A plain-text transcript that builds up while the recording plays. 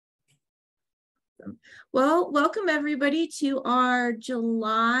Awesome. Well, welcome everybody to our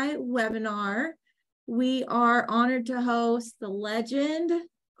July webinar. We are honored to host the legend,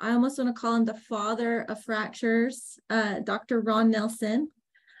 I almost want to call him the father of fractures, Dr. Ron Nelson.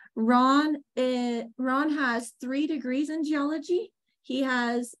 Ron has 3 degrees in geology. He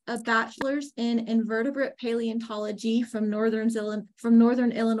has a bachelor's in invertebrate paleontology from Northern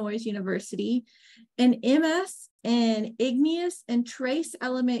Illinois University, an MS in igneous and trace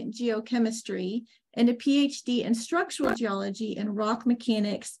element geochemistry, and a PhD in structural geology and rock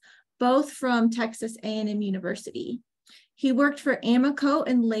mechanics, both from Texas A&M University. He worked for Amoco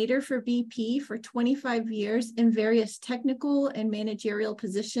and later for BP for 25 years in various technical and managerial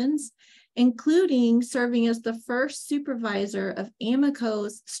positions, including serving as the first supervisor of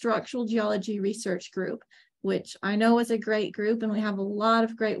Amoco's structural geology research group, which I know is a great group, and we have a lot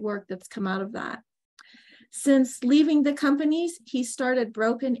of great work that's come out of that. Since leaving the companies, he started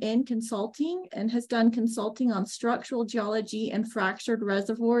Broken In Consulting and has done consulting on structural geology and fractured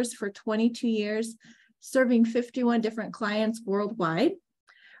reservoirs for 22 years, serving 51 different clients worldwide.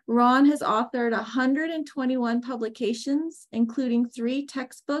 Ron has authored 121 publications, including 3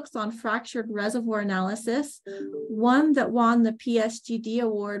 textbooks on fractured reservoir analysis, one that won the PSGD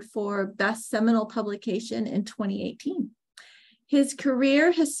Award for Best Seminal Publication in 2018. His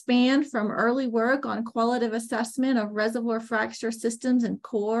career has spanned from early work on qualitative assessment of reservoir fracture systems in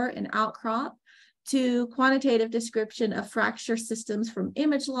core and outcrop to quantitative description of fracture systems from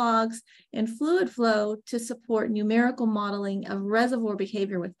image logs and fluid flow to support numerical modeling of reservoir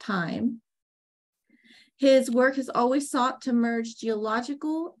behavior with time. His work has always sought to merge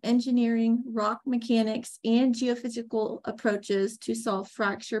geological, engineering, rock mechanics, and geophysical approaches to solve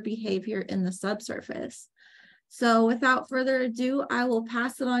fracture behavior in the subsurface. So without further ado, I will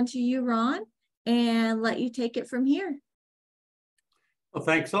pass it on to you, Ron, and let you take it from here. Well,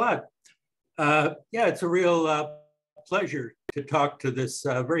 thanks a lot. Yeah, it's a real pleasure to talk to this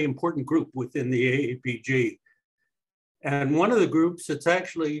very important group within the AAPG. And one of the groups that's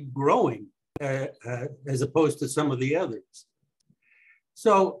actually growing as opposed to some of the others.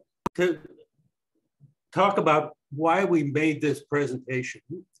 So to talk about why we made this presentation,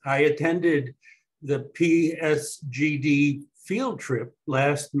 I attended the PSGD field trip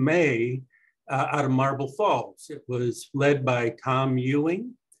last May out of Marble Falls. It was led by Tom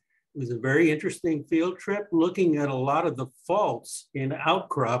Ewing. It was a very interesting field trip looking at a lot of the faults in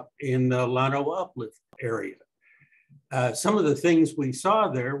outcrop in the Llano Uplift area. Some of the things we saw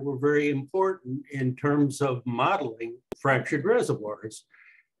there were very important in terms of modeling fractured reservoirs.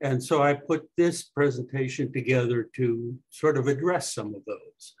 And so I put this presentation together to sort of address some of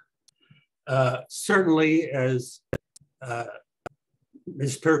those. Certainly, as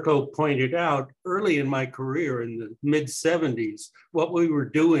Ms. Turco pointed out, early in my career in the mid-70s, what we were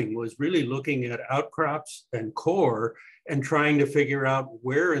doing was really looking at outcrops and core and trying to figure out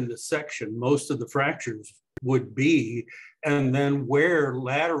where in the section most of the fractures would be, and then where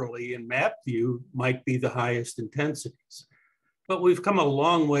laterally in map view might be the highest intensities. But we've come a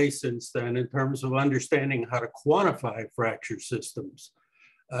long way since then in terms of understanding how to quantify fracture systems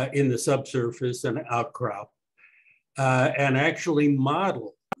in the subsurface and outcrop, and actually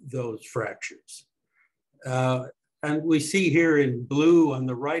model those fractures. And we see here in blue on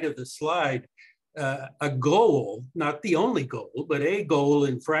the right of the slide, a goal, not the only goal, but a goal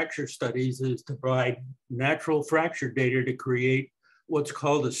in fracture studies is to provide natural fracture data to create what's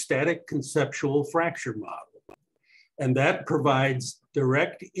called a Static Conceptual Fracture Model. And that provides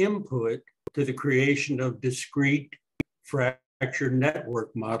direct input to the creation of discrete fracture network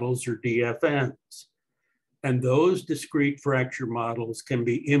models, or DFNs. And those discrete fracture models can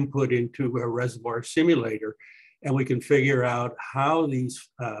be input into a reservoir simulator, and we can figure out how these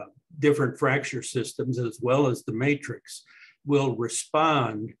different fracture systems, as well as the matrix, will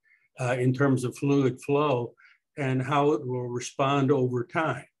respond in terms of fluid flow and how it will respond over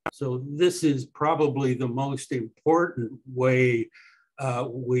time. So this is probably the most important way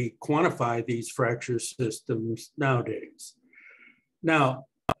we quantify these fracture systems nowadays. Now,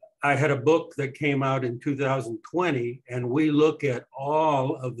 I had a book that came out in 2020, and we look at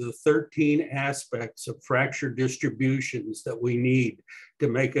all of the 13 aspects of fracture distributions that we need to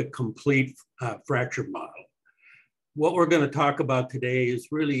make a complete fracture model. What we're going to talk about today is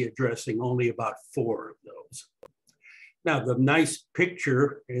really addressing only about 4 of those. Now, the nice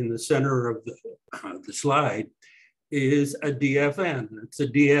picture in the center of the slide is a DFN. It's a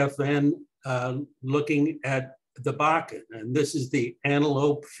DFN looking at the Bakken, and this is the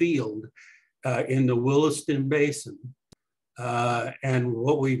Antelope Field in the Williston Basin. And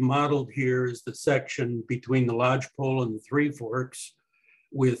what we've modeled here is the section between the Lodgepole and the Three Forks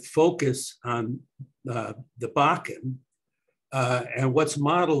with focus on the Bakken. And what's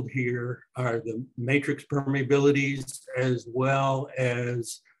modeled here are the matrix permeabilities as well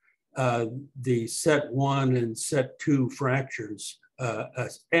as the set 1 and set 2 fractures,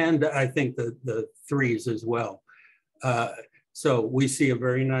 and I think the threes as well. So we see a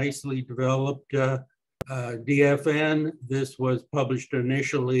very nicely developed DFN. This was published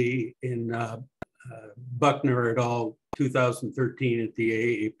initially in Buckner et al. 2013 at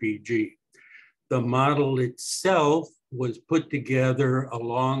the AAPG. The model itself was put together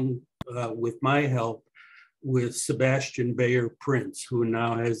along with my help with Sebastian Bayer Prince, who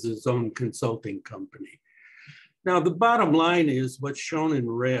now has his own consulting company. Now, the bottom line is what's shown in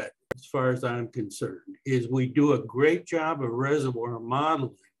red, as far as I'm concerned, is we do a great job of reservoir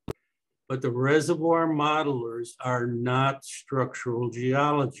modeling, but the reservoir modelers are not structural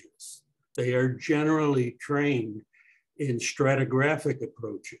geologists. They are generally trained in stratigraphic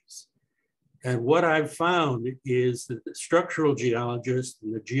approaches. And what I've found is that the structural geologists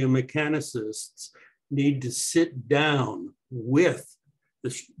and the geomechanicists need to sit down with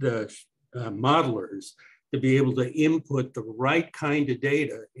the modelers to be able to input the right kind of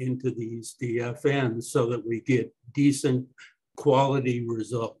data into these DFNs so that we get decent quality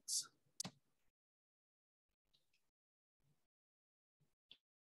results.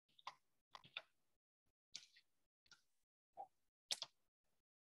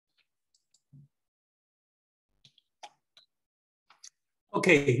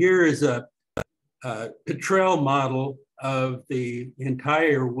 Okay, here is a Petrel model of the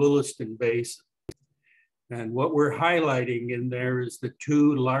entire Williston Basin. And what we're highlighting in there is the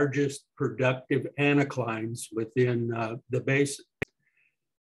 2 largest productive anticlines within the basin.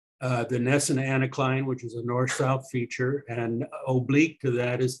 The Nesson anticline, which is a north-south feature, and oblique to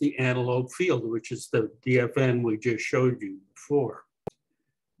that is the Antelope Field, which is the DFN we just showed you before.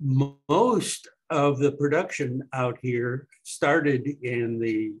 Most of the production out here started in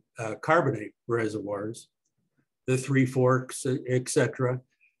the carbonate reservoirs, the Three Forks, et cetera.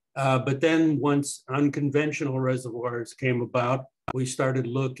 But then once unconventional reservoirs came about, we started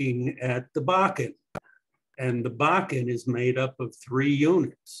looking at the Bakken. And the Bakken is made up of 3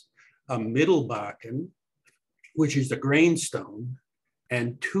 units, a middle Bakken, which is a grainstone,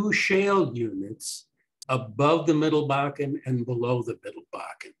 and 2 shale units above the middle Bakken and below the middle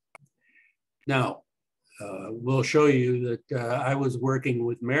Bakken. Now, we'll show you that I was working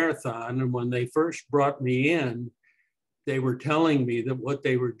with Marathon, and when they first brought me in, they were telling me that what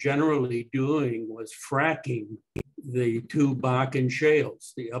they were generally doing was fracking the 2 Bakken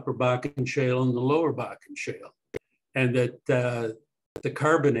shales, the upper Bakken shale and the lower Bakken shale, and that the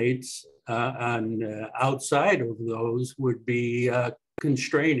carbonates on outside of those would be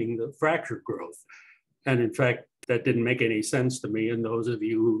constraining the fracture growth. And in fact, that didn't make any sense to me. And those of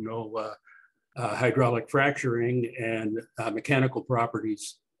you who know hydraulic fracturing and mechanical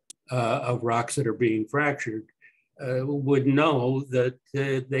properties of rocks that are being fractured would know that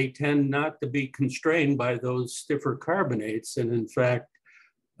they tend not to be constrained by those stiffer carbonates. And in fact,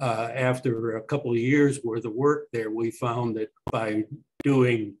 after a couple of years worth of work there, we found that by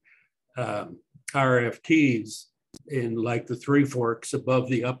doing RFTs in like the Three Forks above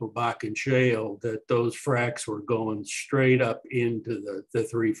the upper Bakken shale, that those fracks were going straight up into the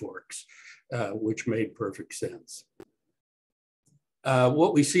Three Forks, which made perfect sense.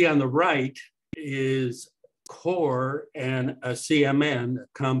 What we see on the right is core and a CMN, a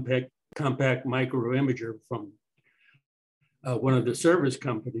compact micro imager from one of the service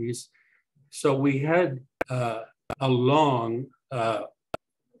companies. So we had a long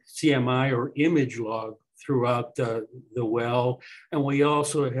CMI or image log throughout the well, and we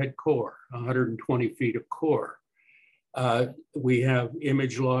also had core, 120 feet of core. We have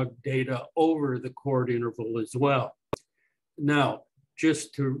image log data over the chord interval as well. Now,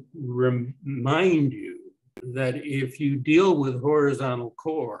 just to remind you that if you deal with horizontal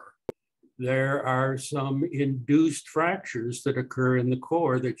core, there are some induced fractures that occur in the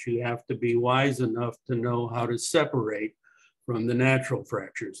core that you have to be wise enough to know how to separate from the natural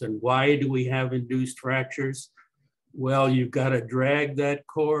fractures. And why do we have induced fractures? Well, you've got to drag that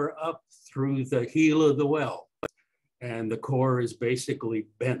core up through the heel of the well, and the core is basically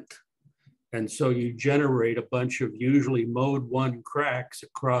bent. And so you generate a bunch of usually mode 1 cracks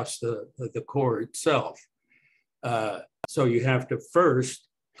across the core itself. So you have to first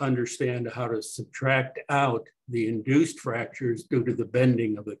understand how to subtract out the induced fractures due to the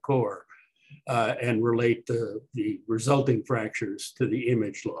bending of the core and relate the resulting fractures to the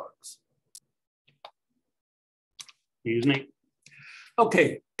image logs. Excuse me.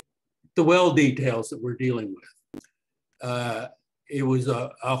 Okay, the well details that we're dealing with. it was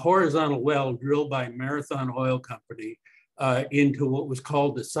a horizontal well drilled by Marathon Oil Company into what was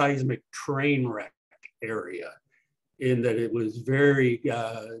called the seismic train wreck area, in that it was very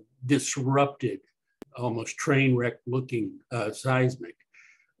disrupted, almost train wreck looking seismic.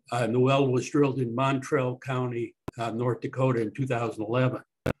 And the well was drilled in Mountrail County, North Dakota in 2011.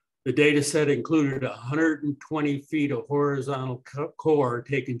 The data set included 120 feet of horizontal core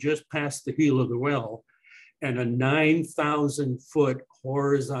taken just past the heel of the well and a 9,000 foot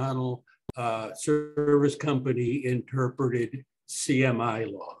horizontal service company interpreted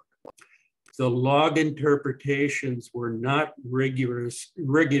CMI log. The log interpretations were not rigorously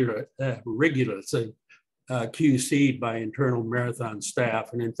QC'd by internal Marathon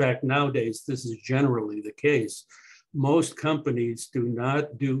staff. And in fact, nowadays, this is generally the case. Most companies do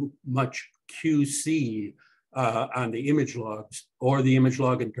not do much QC on the image logs or the image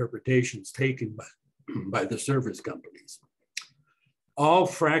log interpretations taken by the service companies. All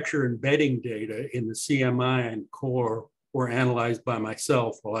fracture embedding data in the CMI and core were analyzed by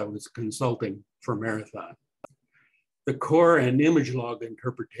myself while I was consulting for Marathon. The core and image log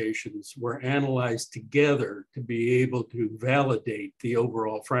interpretations were analyzed together to be able to validate the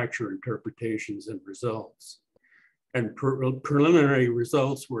overall fracture interpretations and results. And preliminary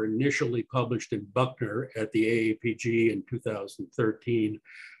results were initially published in Buckner at the AAPG in 2013,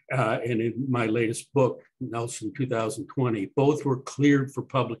 and in my latest book, Nelson 2020. Both were cleared for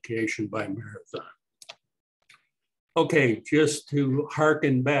publication by Marathon. Okay, just to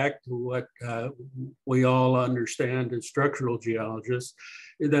harken back to what we all understand as structural geologists,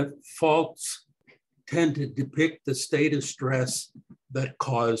 is that faults tend to depict the state of stress that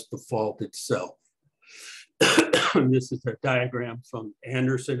caused the fault itself. This is a diagram from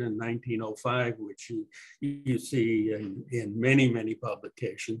Anderson in 1905, which you see in many, many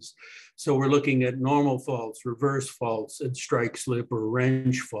publications. So we're looking at normal faults, reverse faults, and strike slip or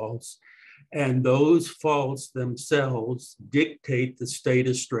wrench faults. And those faults themselves dictate the state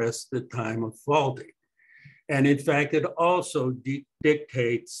of stress at the time of faulting. And in fact, it also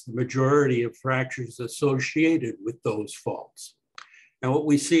dictates the majority of fractures associated with those faults. Now, what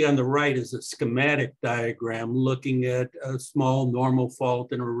we see on the right is a schematic diagram looking at a small normal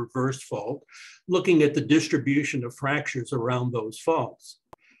fault and a reverse fault, looking at the distribution of fractures around those faults.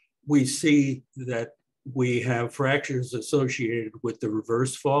 We see that we have fractures associated with the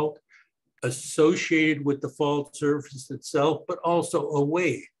reverse fault, associated with the fault surface itself, but also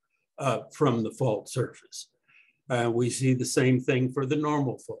away from the fault surface. We see the same thing for the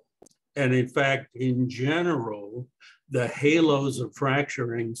normal fault. And in fact, in general, the halos of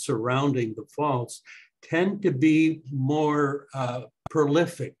fracturing surrounding the faults tend to be more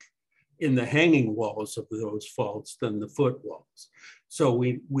prolific in the hanging walls of those faults than the foot walls. So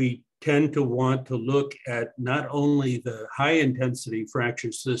we tend to want to look at not only the high intensity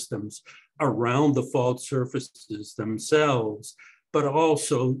fracture systems around the fault surfaces themselves, but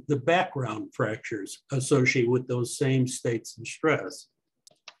also the background fractures associated with those same states of stress.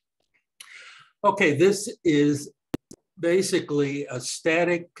 Okay, this is basically a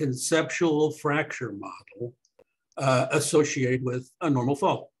static conceptual fracture model associated with a normal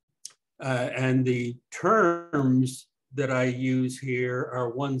fault. And the terms that I use here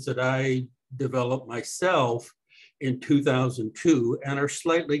are ones that I developed myself in 2002 and are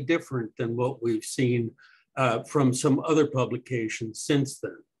slightly different than what we've seen from some other publications since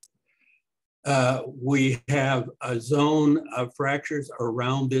then. We have a zone of fractures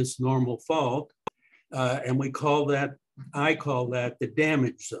around this normal fault, and I call that the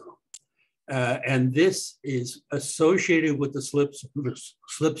damage zone. And this is associated with the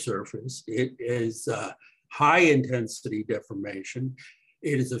slip surface. It is high intensity deformation.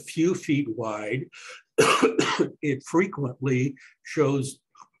 It is a few feet wide. It frequently shows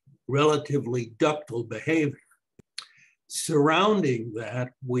relatively ductile behavior. Surrounding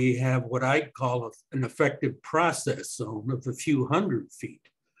that, we have what I'd call an effective process zone of a few hundred feet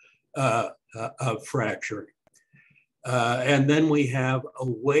of fracturing. And then we have,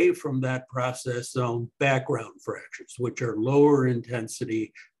 away from that process zone, background fractures, which are lower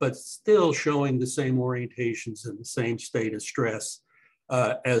intensity, but still showing the same orientations and the same state of stress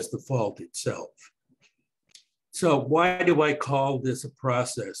as the fault itself. So why do I call this a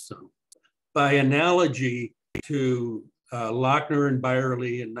process zone? By analogy to Lochner and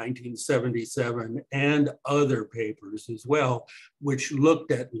Byerly in 1977 and other papers as well, which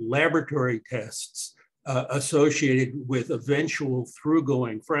looked at laboratory tests associated with eventual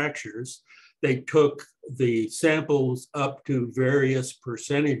through-going fractures. They took the samples up to various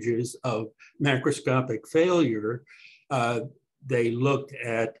percentages of macroscopic failure. They looked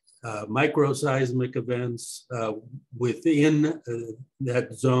at microseismic events within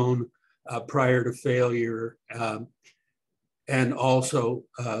that zone prior to failure, and also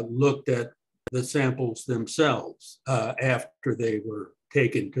looked at the samples themselves after they were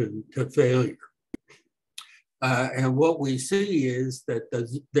taken to failure. And what we see is that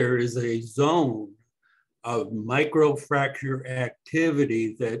there is a zone of microfracture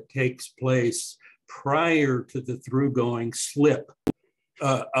activity that takes place prior to the through-going slip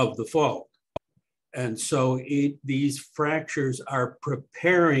of the fault. And so these fractures are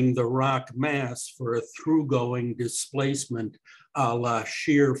preparing the rock mass for a through-going displacement a la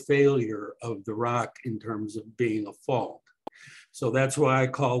shear failure of the rock in terms of being a fault. So that's why I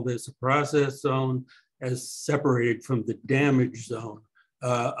call this a process zone, as separated from the damage zone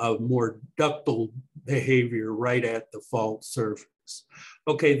of more ductile behavior right at the fault surface.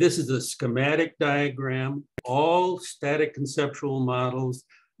 Okay, this is a schematic diagram. All static conceptual models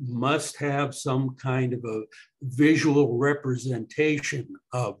must have some kind of a visual representation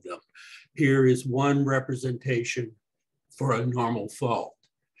of them. Here is one representation for a normal fault.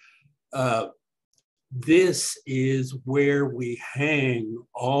 This is where we hang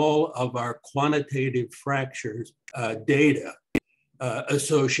all of our quantitative fractures data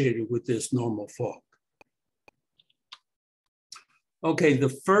associated with this normal fault. Okay, the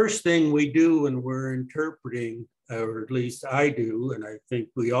first thing we do when we're interpreting, or at least I do, and I think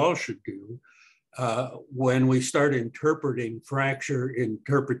we all should do, when we start interpreting fracture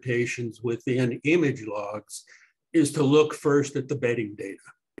interpretations within image logs, is to look first at the bedding data.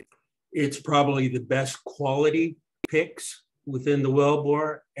 It's probably the best quality pics within the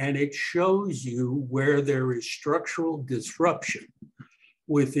wellbore, and it shows you where there is structural disruption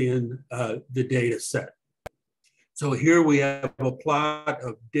within the data set. So here we have a plot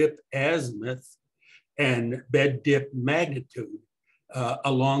of dip azimuth and bed dip magnitude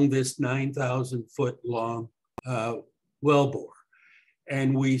along this 9,000 foot long wellbore.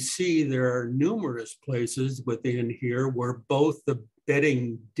 And we see there are numerous places within here where both the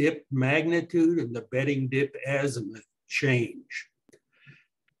bedding dip magnitude and the bedding dip azimuth change.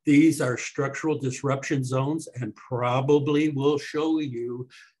 These are structural disruption zones and probably will show you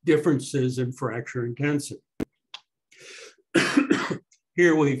differences in fracture intensity.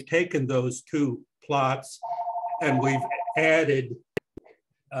 Here we've taken those two plots and we've added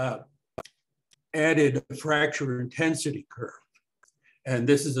a fracture intensity curve. And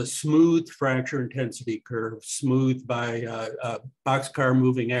this is a smooth fracture intensity curve, smoothed by a boxcar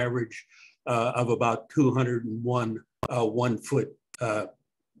moving average of about 201 1-foot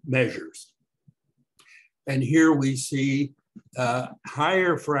measures. And here we see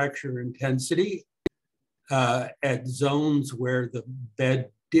higher fracture intensity at zones where the bed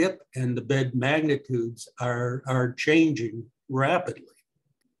dip and the bed magnitudes are changing rapidly.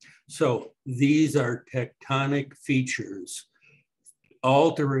 So these are tectonic features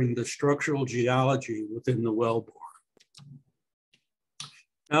altering the structural geology within the wellbore.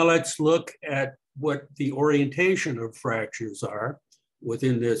 Now let's look at what the orientation of fractures are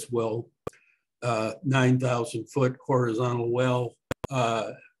within this well, 9,000 foot horizontal well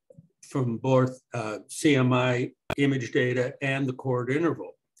from both CMI image data and the chord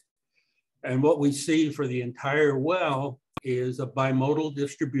interval. And what we see for the entire well is a bimodal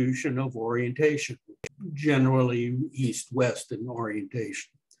distribution of orientation, generally east-west in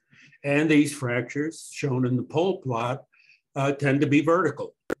orientation. And these fractures shown in the pole plot tend to be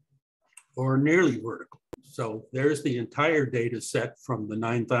vertical or nearly vertical. So there's the entire data set from the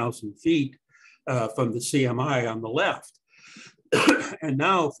 9,000 feet from the CMI on the left. And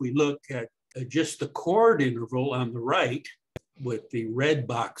now if we look at just the chord interval on the right with the red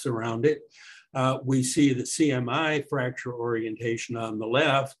box around it, we see the CMI fracture orientation on the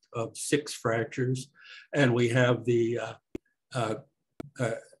left of 6 fractures, and we have the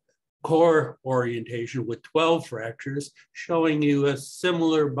core orientation with 12 fractures, showing you a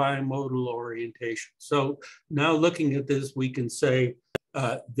similar bimodal orientation. So now looking at this, we can say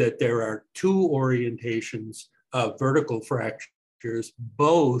that there are 2 orientations of vertical fractures,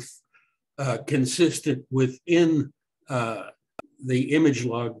 both consistent within the image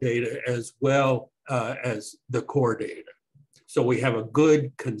log data as well as the core data. So we have a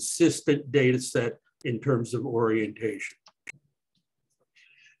good, consistent data set in terms of orientation.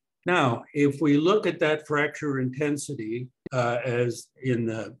 Now, if we look at that fracture intensity as in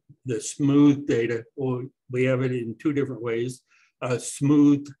the smooth data, well, we have it in 2 different ways.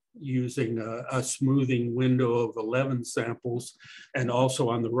 Smooth using a smoothing window of 11 samples, and also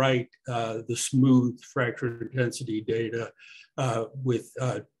on the right, the smooth fracture intensity data with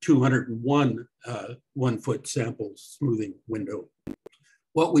 201 1-foot samples smoothing window.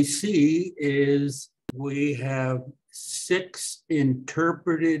 what we see is we have 6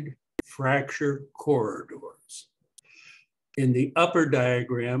 interpreted fracture corridors. In the upper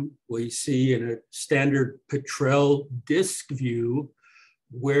diagram, we see in a standard Petrel disk view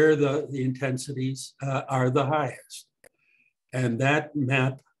where the intensities are the highest. And that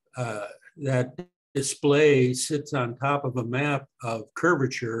map, that display sits on top of a map of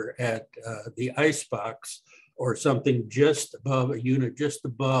curvature at the icebox, or something just above, a unit just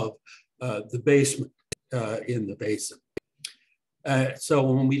above the basement in the basin. So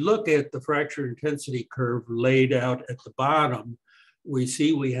when we look at the fracture intensity curve laid out at the bottom, we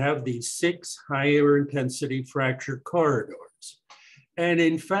see we have these 6 higher intensity fracture corridors. And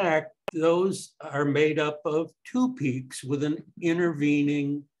in fact, those are made up of 2 peaks with an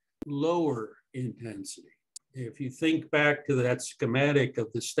intervening lower intensity. If you think back to that schematic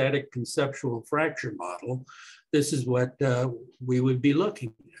of the Static Conceptual Fracture Model, this is what we would be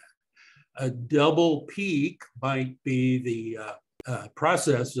looking at. A double peak might be the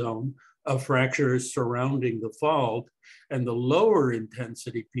process zone of fractures surrounding the fault, and the lower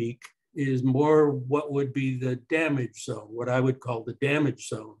intensity peak is more what would be the damage zone, what I would call the damage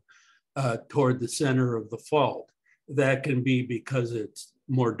zone toward the center of the fault. That can be because it's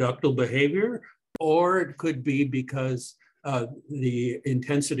more ductile behavior, or it could be because the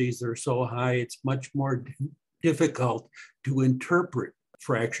intensities are so high, it's much more difficult to interpret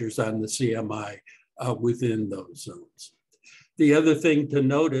fractures on the CMI within those zones. The other thing to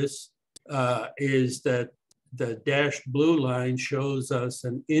notice is that the dashed blue line shows us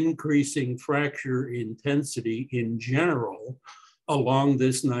an increasing fracture intensity in general along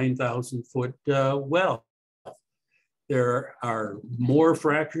this 9,000-foot well. There are more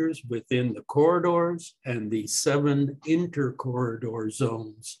fractures within the corridors and the 7 intercorridor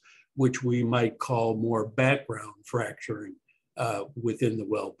zones, which we might call more background fracturing within the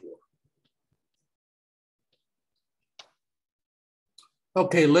wellbore.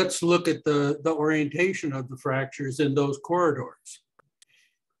 Okay, let's look at the orientation of the fractures in those corridors.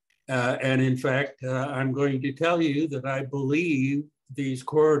 And in fact, I'm going to tell you that I believe these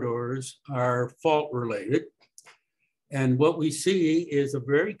corridors are fault related. And what we see is a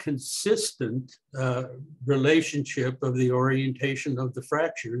very consistent relationship of the orientation of the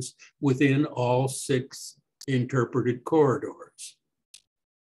fractures within all 6 interpreted corridors.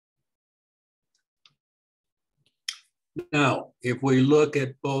 Now, if we look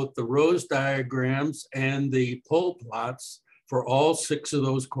at both the Rose diagrams and the pole plots for all 6 of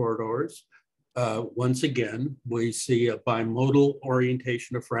those corridors, once again, we see a bimodal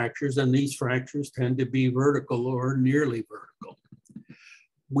orientation of fractures, and these fractures tend to be vertical or nearly vertical.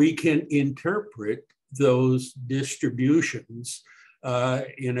 We can interpret those distributions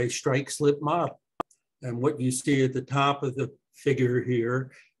in a strike-slip model. And what you see at the top of the figure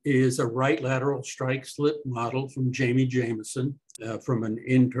here is a right lateral strike-slip model from Jamie Jameson from an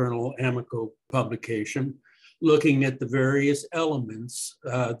internal Amico publication, looking at the various elements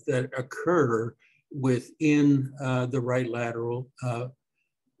that occur within the right lateral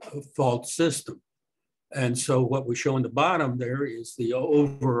fault system. And so what we show in the bottom there is the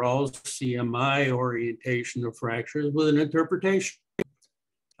overall CMI orientation of fractures with an interpretation.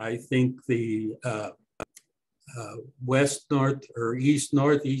 I think the west-north or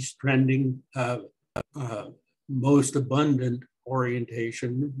east-northeast trending most abundant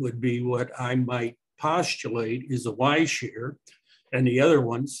orientation would be what I might postulate is a Y shear, and the other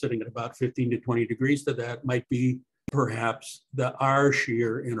one sitting at about 15 to 20 degrees to that might be perhaps the R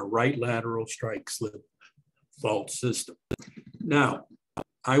shear in a right lateral strike slip fault system. Now,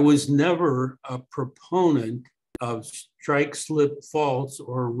 I was never a proponent of strike slip faults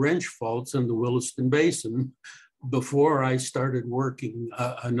or wrench faults in the Williston Basin before I started working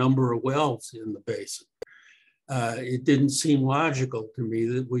a number of wells in the basin. It didn't seem logical to me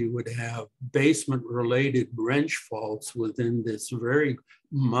that we would have basement-related wrench faults within this very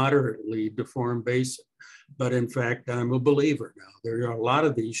moderately deformed basin. But in fact, I'm a believer now. There are a lot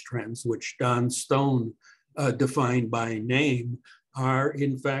of these trends, which Don Stone defined by name, are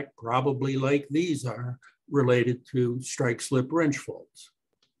in fact probably like these are related to strike-slip wrench faults.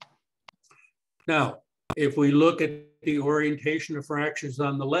 Now, if we look at the orientation of fractures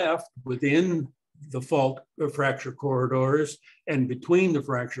on the left within the fault fracture corridors and between the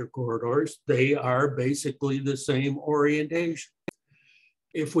fracture corridors, they are basically the same orientation.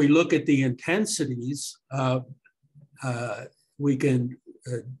 If we look at the intensities, we can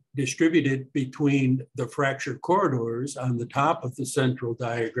distribute it between the fracture corridors on the top of the central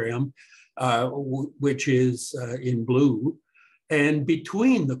diagram, which is in blue, and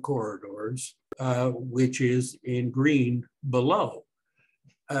between the corridors, which is in green below.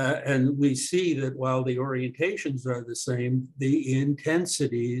 And we see that while the orientations are the same, the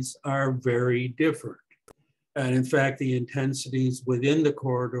intensities are very different. And in fact, the intensities within the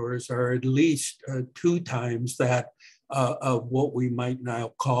corridors are at least 2 times that of what we might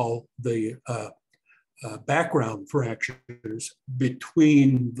now call the background fractures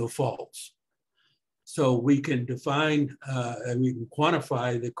between the faults. So we can define and we can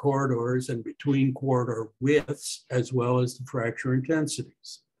quantify the corridors and between corridor widths as well as the fracture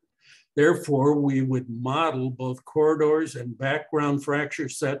intensities. Therefore, we would model both corridors and background fracture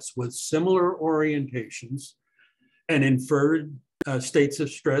sets with similar orientations and inferred states of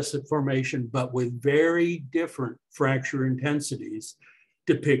stress at formation, but with very different fracture intensities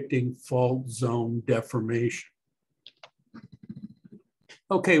depicting fault zone deformation.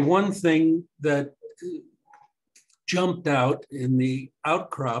 Okay, one thing that jumped out in the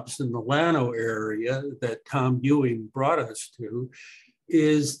outcrops in the Llano area that Tom Ewing brought us to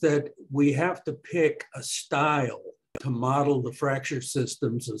is that we have to pick a style to model the fracture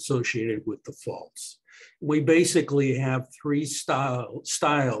systems associated with the faults. We basically have 3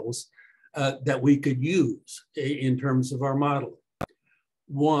 styles that we could use in terms of our modeling.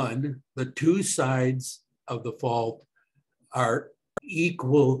 One, the 2 sides of the fault are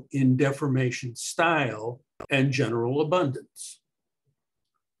equal in deformation style and general abundance.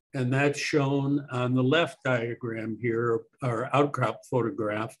 And that's shown on the left diagram here, our outcrop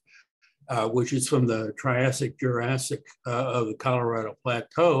photograph, which is from the Triassic-Jurassic of the Colorado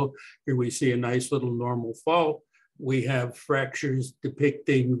Plateau. Here we see a nice little normal fault. We have fractures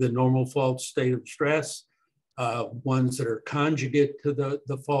depicting the normal fault state of stress, ones that are conjugate to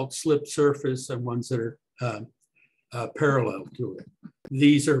the fault slip surface and ones that are parallel to it.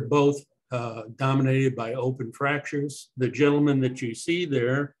 These are both dominated by open fractures. The gentleman that you see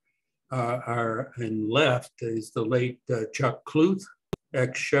there are in left is the late Chuck Kluth,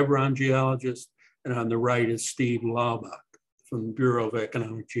 ex-Chevron geologist, and on the right is Steve Laubach from the Bureau of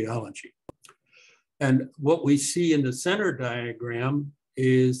Economic Geology. And what we see in the center diagram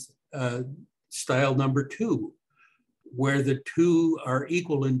is style number 2, where the 2 are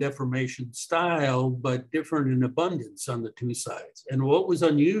equal in deformation style, but different in abundance on the 2 sides. And what was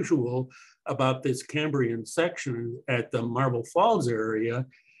unusual about this Cambrian section at the Marble Falls area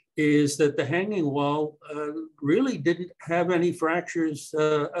is that the hanging wall really didn't have any fractures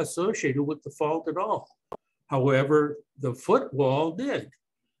associated with the fault at all. However, the foot wall did.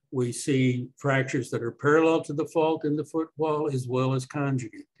 We see fractures that are parallel to the fault in the foot wall as well as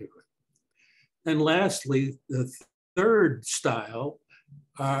conjugate to it. And lastly, the 3rd style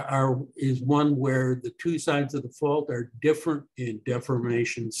is one where the 2 sides of the fault are different in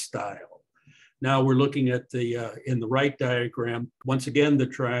deformation style. Now we're looking at the, in the right diagram, once again, the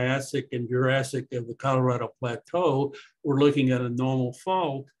Triassic and Jurassic of the Colorado Plateau. We're looking at a normal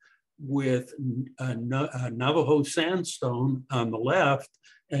fault with Navajo sandstone on the left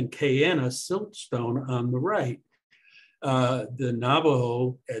and Cayena siltstone on the right. The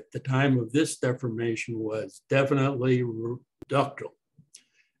Navajo at the time of this deformation was definitely ductile.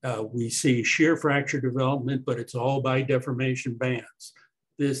 We see shear fracture development, but it's all by deformation bands.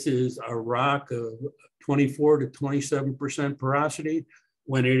 This is a rock of 24 to 27% porosity.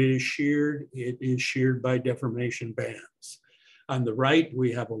 When it is sheared by deformation bands. On the right,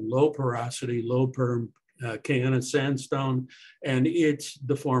 we have a low porosity, low perm Cayena sandstone, and it's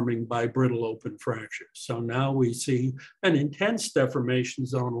deforming by brittle open fractures. So now we see an intense deformation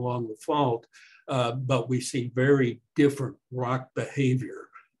zone along the fault, but we see very different rock behavior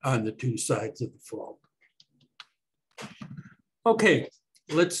on the 2 sides of the fault. Okay,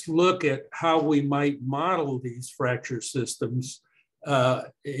 let's look at how we might model these fracture systems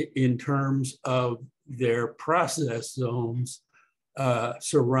in terms of their process zones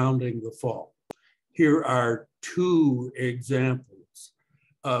surrounding the fault. Here are 2 examples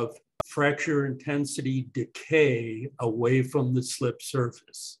of fracture intensity decay away from the slip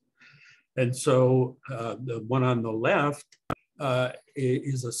surface. And so the one on the left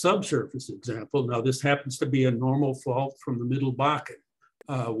is a subsurface example. Now this happens to be a normal fault from the middle Bakken,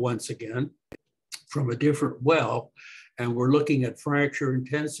 once again, from a different well. And we're looking at fracture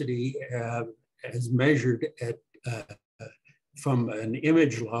intensity as measured at from an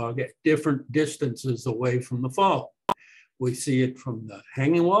image log at different distances away from the fault. We see it from the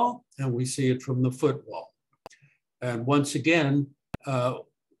hanging wall and we see it from the foot wall. And once again,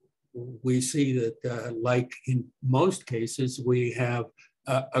 we see that like in most cases, we have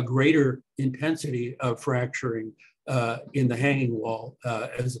a greater intensity of fracturing in the hanging wall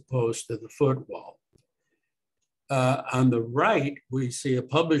as opposed to the foot wall. On the right, we see a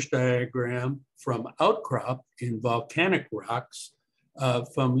published diagram from outcrop in volcanic rocks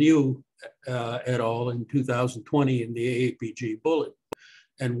from Liu et al. In 2020 in the AAPG bullet.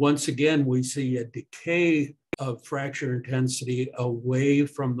 And once again, we see a decay of fracture intensity away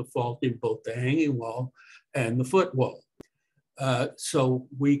from the fault in both the hanging wall and the footwall. So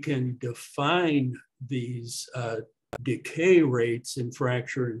we can define these decay rates in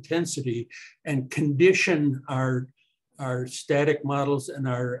fracture intensity and condition our static models and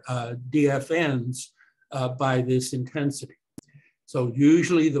our DFNs by this intensity. So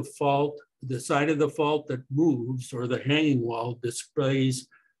usually the fault, the side of the fault that moves or the hanging wall displays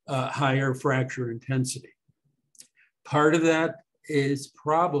higher fracture intensity. Part of that is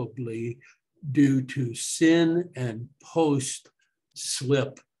probably due to syn and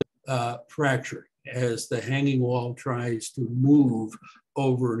post-slip fracture as the hanging wall tries to move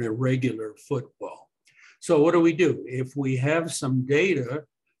over an irregular footwall. So what do? If we have some data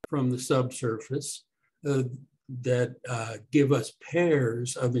from the subsurface that give us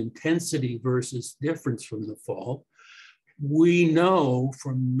pairs of intensity versus difference from the fault, we know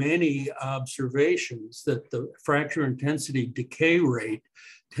from many observations that the fracture intensity decay rate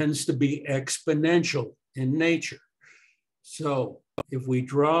tends to be exponential in nature. So if we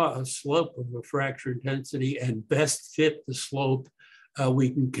draw a slope of a fracture intensity and best fit the slope,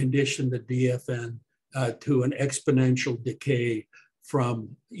 we can condition the DFN to an exponential decay from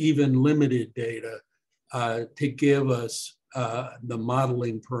even limited data to give us the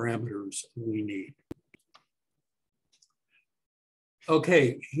modeling parameters we need.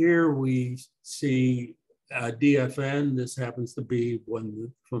 Okay, here we see DFN. This happens to be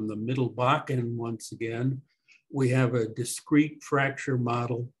one from the middle Bakken once again. We have a discrete fracture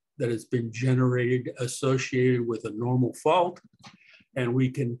model that has been generated associated with a normal fault. And we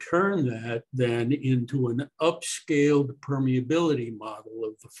can turn that then into an upscaled permeability model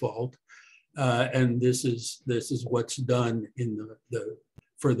of the fault. And this is what's done in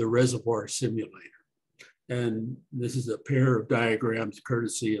for the reservoir simulator. And this is a pair of diagrams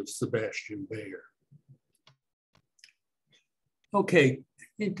courtesy of Sebastian Bayer. Okay,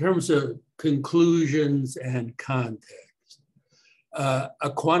 in terms of conclusions and context, a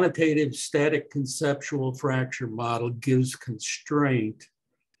quantitative static conceptual fracture model gives constraint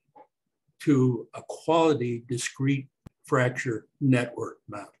to a quality discrete fracture network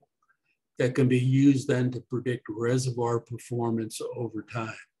model that can be used then to predict reservoir performance over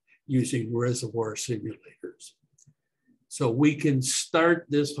time using reservoir simulators. So we can start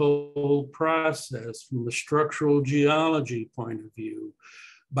this whole process from the structural geology point of view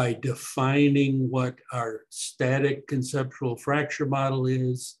by defining what our static conceptual fracture model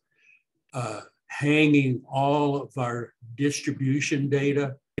is, hanging all of our distribution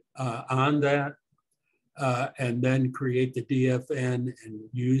data on that, and then create the DFN and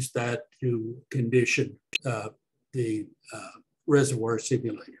use that to condition the reservoir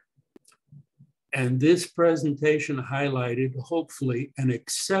simulator. And this presentation highlighted, hopefully, an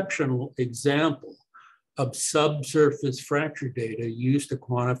exceptional example of subsurface fracture data used to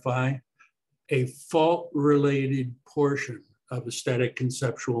quantify a fault-related portion of a static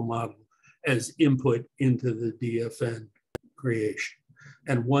conceptual model as input into the DFN creation.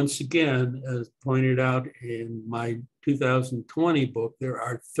 And once again, as pointed out in my 2020 book, there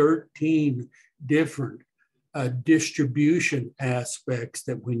are 13 different distribution aspects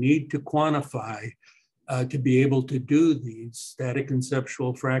that we need to quantify to be able to do these static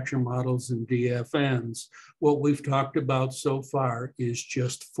conceptual fracture models and DFNs. What we've talked about so far is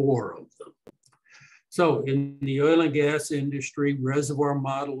just 4 of them. So in the oil and gas industry, reservoir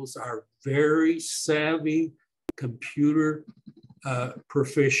models are very savvy, computer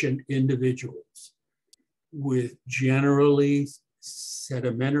proficient individuals with generally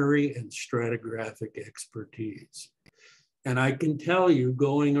sedimentary and stratigraphic expertise. And I can tell you,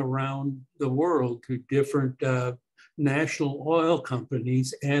 going around the world to different national oil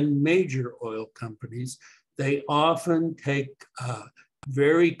companies and major oil companies, they often take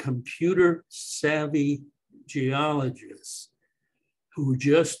very computer savvy geologists who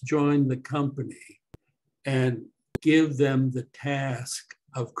just joined the company and give them the task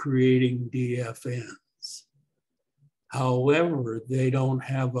of creating DFNs. However, they don't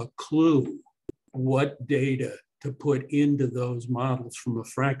have a clue what data to put into those models from a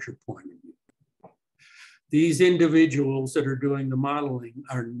fracture point of view. These individuals that are doing the modeling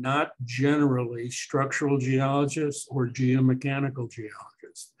are not generally structural geologists or geomechanical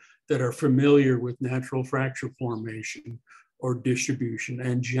geologists that are familiar with natural fracture formation or distribution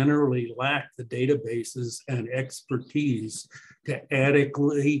and generally lack the databases and expertise to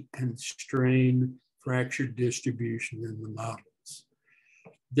adequately constrain fracture distribution in the models.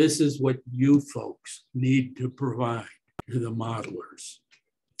 This is what you folks need to provide. to the modelers.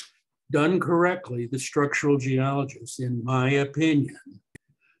 Done correctly, the structural geologists, in my opinion,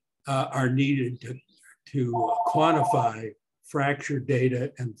 are needed to quantify fracture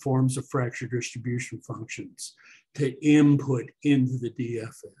data and forms of fracture distribution functions to input into the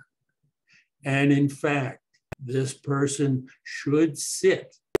DFN. And in fact, this person should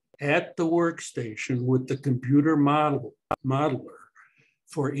sit at the workstation with the computer modeler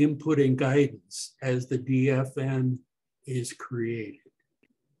for inputting guidance as the DFN is created.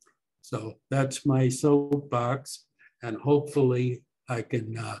 So that's my soapbox, and hopefully I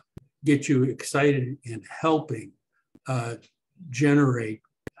can get you excited in helping generate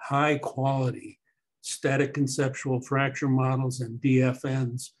high quality static conceptual fracture models and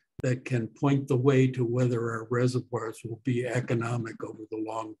DFNs that can point the way to whether our reservoirs will be economic over the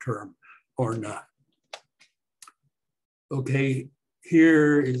long term or not. Okay,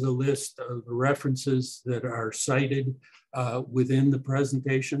 here is a list of the references that are cited within the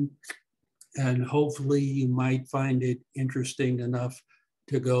presentation. And hopefully you might find it interesting enough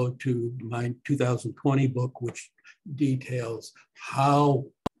to go to my 2020 book, which details how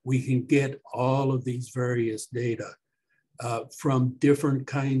we can get all of these various data from different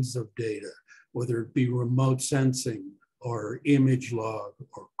kinds of data, whether it be remote sensing or image log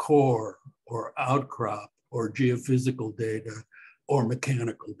or core or outcrop or geophysical data or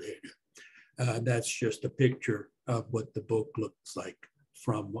mechanical data. That's just a picture of what the book looks like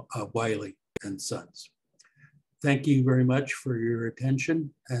from Wiley and Sons. Thank you very much for your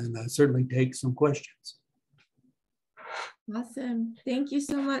attention, and certainly take some questions. Awesome. Thank you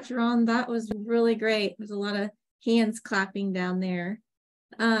so much, Ron. That was really great. There's a lot of hands clapping down there.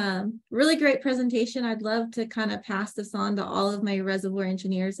 Really great presentation. I'd love to kind of pass this on to all of my reservoir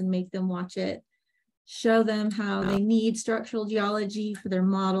engineers and make them watch it, show them how they need structural geology for their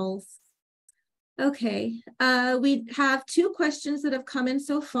models. Okay, we have 2 questions that have come in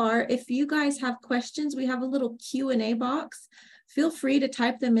so far. If you guys have questions, we have a little Q&A box. Feel free to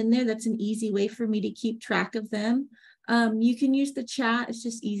type them in there. That's an easy way for me to keep track of them. You can use the chat. It's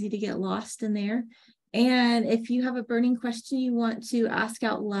just easy to get lost in there. And if you have a burning question you want to ask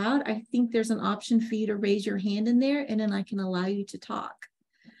out loud, I think there's an option for you to raise your hand in there, and then I can allow you to talk.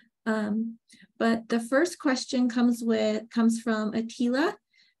 But the first question comes from Attila.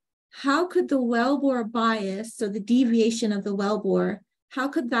 How could the wellbore bias, so the deviation of the wellbore, how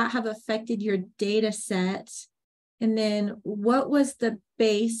could that have affected your data set? And then what was the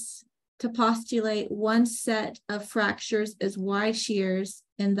base to postulate one set of fractures as Y shears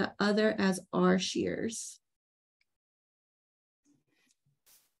and the other as R shears?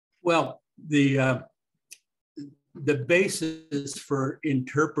 Well, the basis for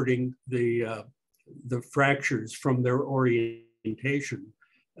interpreting the fractures from their orientation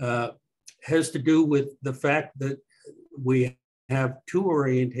has to do with the fact that we have 2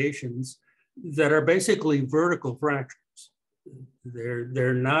 orientations that are basically vertical fractures.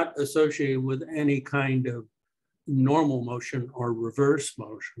 They're not associated with any kind of normal motion or reverse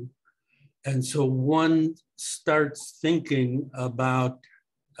motion. And so one starts thinking about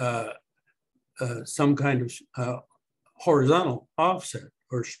some kind of horizontal offset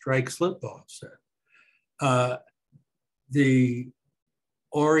or strike slip offset. The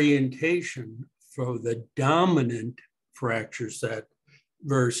orientation for the dominant fracture set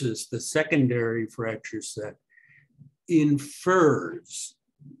versus the secondary fracture set infers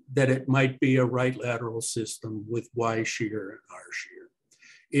that it might be a right lateral system with Y shear and R shear.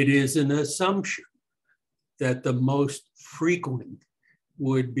 It is an assumption that the most frequent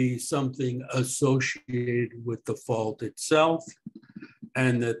would be something associated with the fault itself,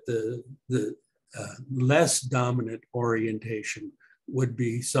 and that the less dominant orientation would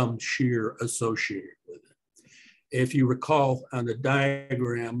be some shear associated with it. If you recall on the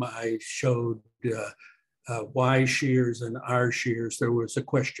diagram, I showed Y shears and R shears. There was a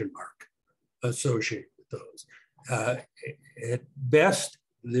question mark associated with those. At best,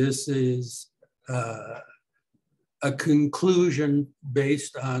 this is a conclusion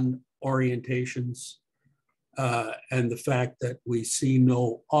based on orientations and the fact that we see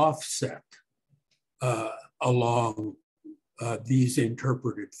no offset along these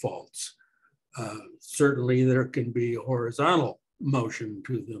interpreted faults. Certainly there can be horizontal motion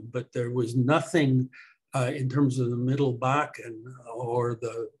to them, but there was nothing in terms of the middle Bakken or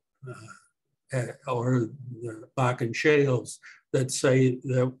the Bakken shales that say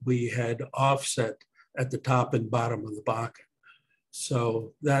that we had offset at the top and bottom of the Bakken.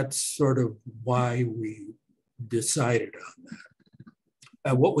 So that's sort of why we decided on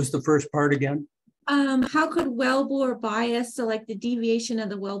that. What was the first part again? How could wellbore bias, so like the deviation of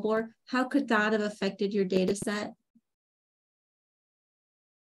the wellbore, how could that have affected your data set?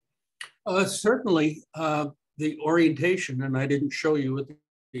 Certainly, the orientation, and I didn't show you what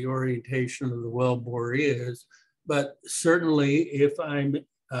the orientation of the wellbore is, but certainly if I'm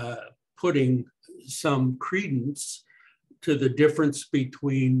putting some credence to the difference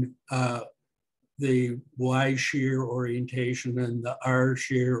between the Y shear orientation and the R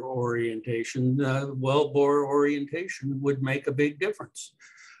shear orientation, wellbore orientation would make a big difference.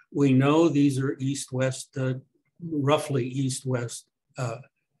 We know these are east-west, roughly east-west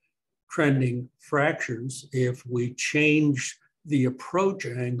trending fractures. If we change the approach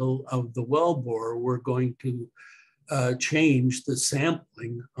angle of the wellbore, we're going to change the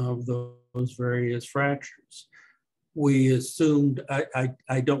sampling of those various fractures. We assumed,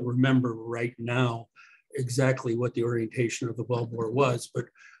 I don't remember right now exactly what the orientation of the wellbore was, but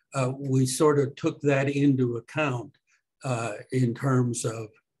we sort of took that into account in terms of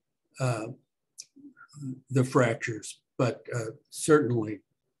the fractures, but certainly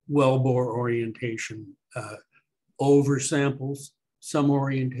wellbore orientation oversamples some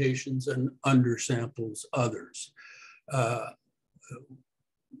orientations and undersamples others.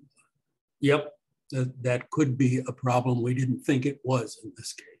 Yep, that could be a problem. We didn't think it was in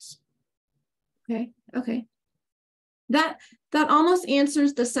this case. Okay. That almost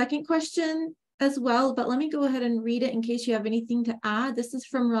answers the second question as well, but let me go ahead and read it in case you have anything to add. This is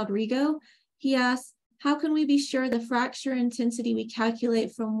from Rodrigo. He asks, how can we be sure the fracture intensity we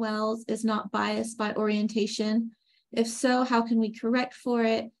calculate from wells is not biased by orientation? If so, how can we correct for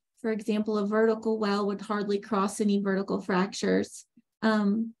it? For example, a vertical well would hardly cross any vertical fractures.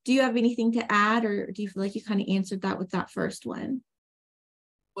 Do you have anything to add, or do you feel like you kind of answered that with that first one?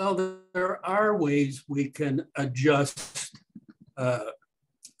 Well, there are ways we can adjust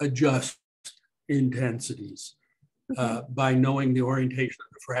intensities by knowing the orientation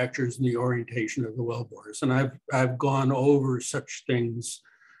of the fractures and the orientation of the wellbores. And I've gone over such things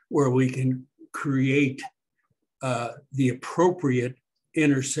where we can create the appropriate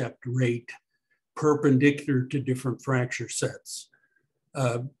intercept rate perpendicular to different fracture sets.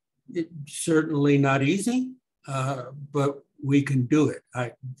 It's certainly not easy, but we can do it.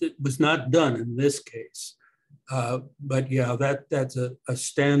 It was not done in this case. But yeah, that's a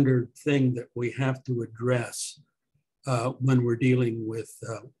standard thing that we have to address when we're dealing with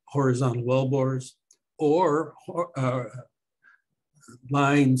horizontal wellbores or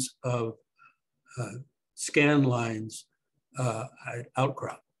lines of scan lines at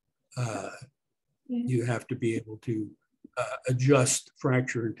outcrop. You have to be able to adjust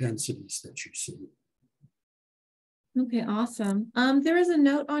fracture intensities that you see. Okay, awesome. There is a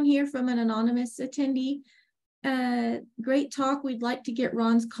note on here from an anonymous attendee. Great talk. We'd like to get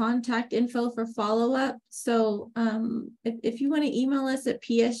Ron's contact info for follow-up. So if you want to email us at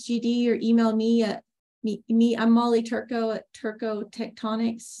PSGD or email me at I'm Molly Turco at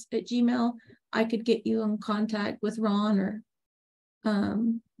turcotectonics@gmail. I could get you in contact with Ron, or I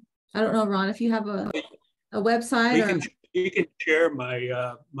don't know, Ron, if you have a website. You can share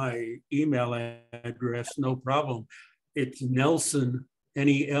my my email address, no problem. It's Nelson,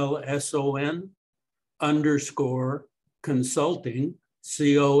 NELSON _consulting, CONSULTING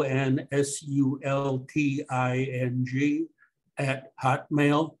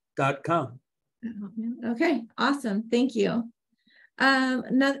 @hotmail.com. Okay, awesome. Thank you.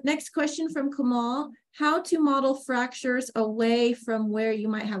 Next question from Kamal. How to model fractures away from where you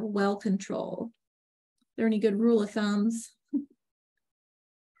might have well control? Are there any good rule of thumbs?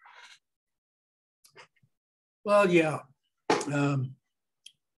 Well, yeah.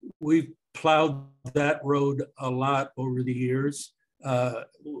 We've plowed that road a lot over the years.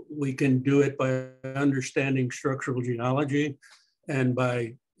 We can do it by understanding structural geology and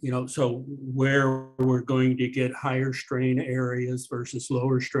by, so where we're going to get higher strain areas versus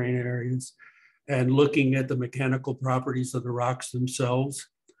lower strain areas, and looking at the mechanical properties of the rocks themselves,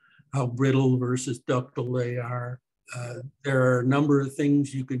 how brittle versus ductile they are. There are a number of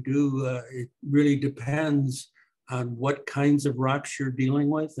things you can do. It really depends on what kinds of rocks you're dealing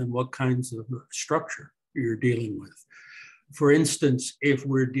with and what kinds of structure you're dealing with. For instance, if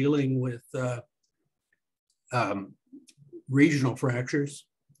we're dealing with regional fractures,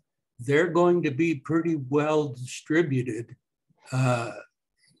 they're going to be pretty well distributed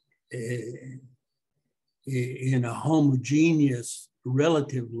in a homogeneous,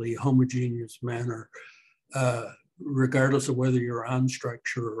 relatively homogeneous manner, regardless of whether you're on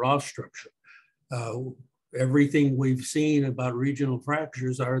structure or off structure. Everything we've seen about regional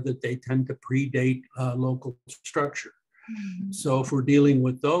fractures are that they tend to predate local structure. Mm-hmm. So if we're dealing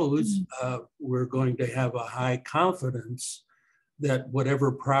with those, we're going to have a high confidence that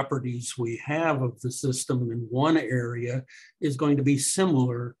whatever properties we have of the system in one area is going to be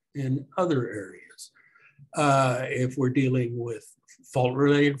similar in other areas. If we're dealing with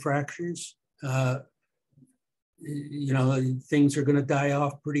fault-related fractures, you know, things are going to die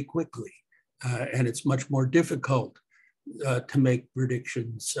off pretty quickly, and it's much more difficult to make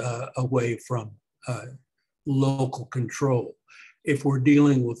predictions away from local control. If we're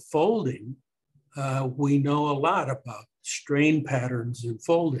dealing with folding, we know a lot about strain patterns in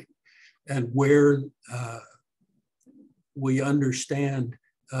folding and where we understand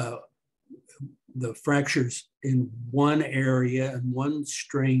the fractures in one area and one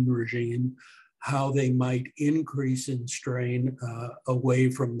strain regime, how they might increase in strain away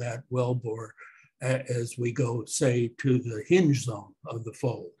from that wellbore as we go, say, to the hinge zone of the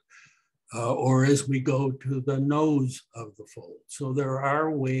fold, or as we go to the nose of the fold. So there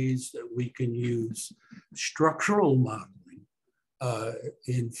are ways that we can use structural modeling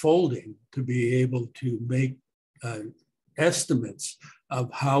in folding to be able to make estimates of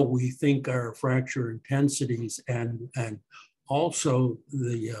how we think our fracture intensities and also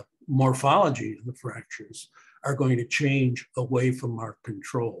the morphology of the fractures are going to change away from our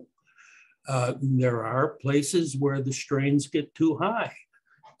control. There are places where the strains get too high,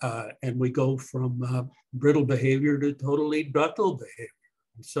 and we go from brittle behavior to totally ductile behavior.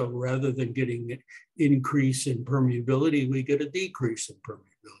 So rather than getting an increase in permeability, we get a decrease in permeability.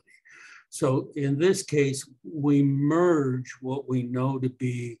 So in this case, we merge what we know to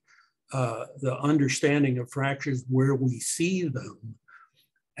be the understanding of fractures where we see them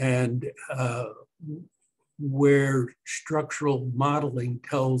and where structural modeling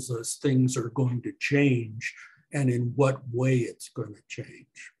tells us things are going to change and in what way it's going to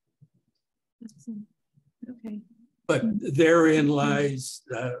change. Okay. But therein lies,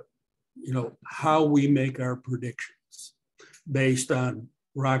 you know, how we make our predictions based on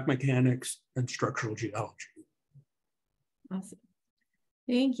rock mechanics and structural geology. Awesome.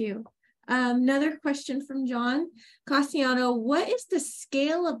 Thank you. Another question from John Castellano. What is the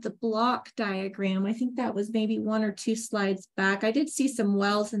scale of the block diagram? I think that was maybe 1 or 2 slides back. I did see some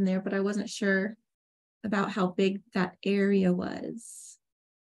wells in there, but I wasn't sure about how big that area was.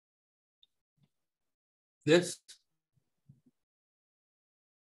 This?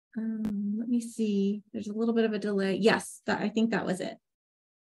 Let me see. There's a little bit of a delay. Yes, I think that was it.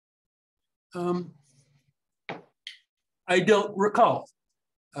 I don't recall.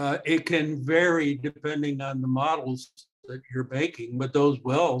 It can vary depending on the models that you're making, but those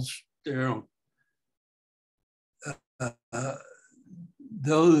wells, you know,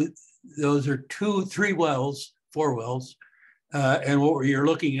 those are 2, 3 wells, 4 wells, and what you're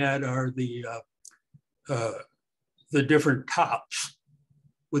looking at are the different tops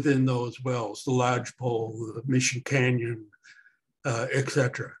within those wells, the lodgepole, the Mission Canyon,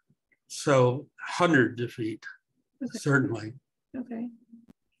 etc. So hundreds of feet, okay. Certainly. Okay.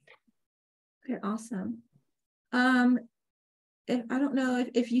 Okay, awesome. If, I don't know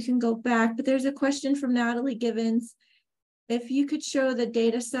if you can go back, but there's a question from Natalie Givens. If you could show the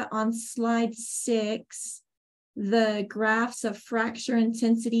data set on slide 6, the graphs of fracture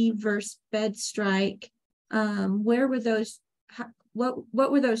intensity versus bed strike, where were those, what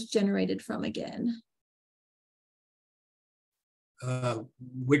were those generated from again?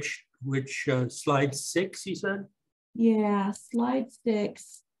 Which slide 6, you said? Yeah, slide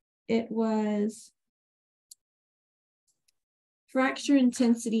 6. It was fracture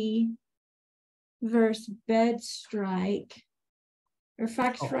intensity versus bed strike, or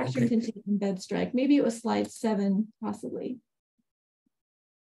fracture intensity and bed strike. Maybe it was slide 7, possibly.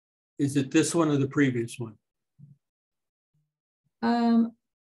 Is it this one or the previous one?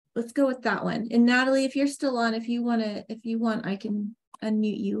 Let's go with that one. And Natalie, if you're still on, if you want, I can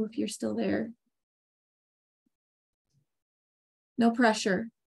unmute you if you're still there. No pressure.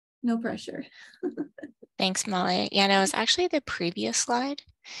 No pressure. Thanks, Molly. Yeah, no, it was actually the previous slide.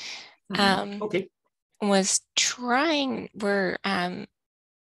 Okay. Was trying, we're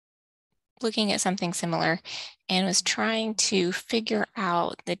looking at something similar and was trying to figure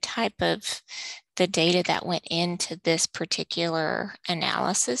out the type of the data that went into this particular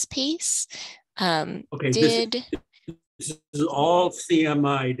analysis piece. Okay, this is all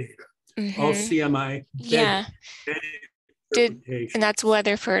CMI data. All CMI. Yeah. And that's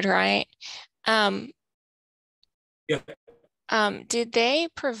Weatherford, right? Yeah. Did they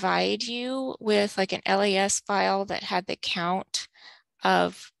provide you with like an LAS file that had the count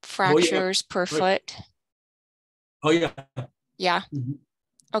of fractures per foot? Oh yeah. Yeah. Mm-hmm.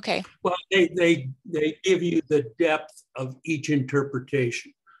 Okay. Well, they give you the depth of each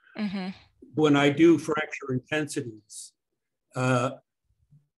interpretation. Mm-hmm. When I do fracture intensities, I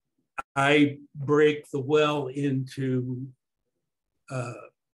break the well into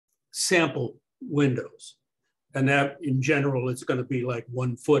sample windows. And that in general, it's going to be like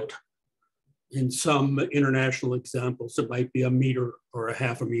 1 foot. In some international examples, it might be a meter or a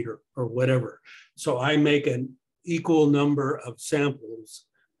half a meter or whatever. So I make an equal number of samples.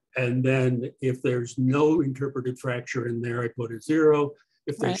 And then if there's no interpreted fracture in there, I put a 0.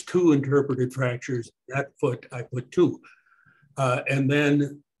 If there's 2 interpreted fractures, that foot, I put 2. And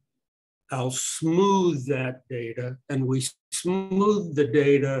then I'll smooth that data. And we smooth the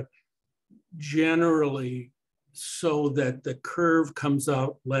data generally so that the curve comes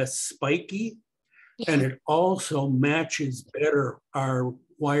out less spiky, and it also matches better our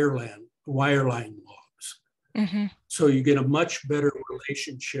wireline logs. So you get a much better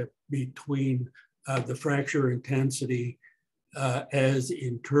relationship between the fracture intensity as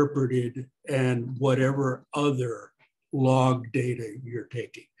interpreted and whatever other log data you're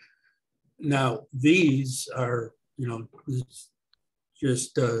taking. Now, these are,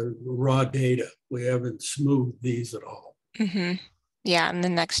 just raw data. We haven't smoothed these at all. Yeah, and the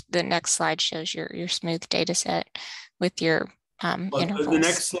next slide shows your smooth data set with your intervals. The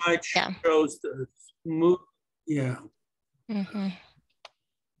next slide shows the smooth,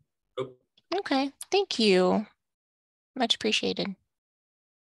 Okay, thank you. Much appreciated.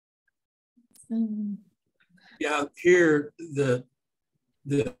 Yeah, here the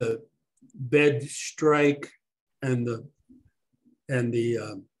bed strike and the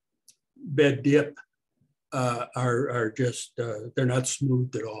bed dip are just, they're not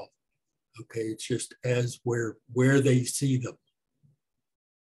smooth at all. Okay, it's just as where they see them.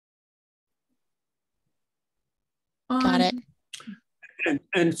 Got it.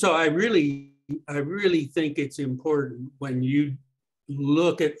 And so I really think it's important when you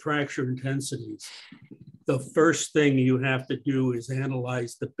look at fracture intensities, the first thing you have to do is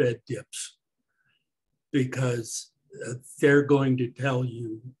analyze the bed dips, because they're going to tell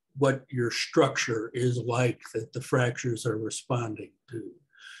you what your structure is like that the fractures are responding to.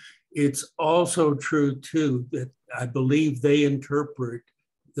 It's also true too that I believe they interpret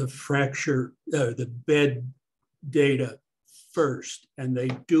the fracture, the bed data first, and they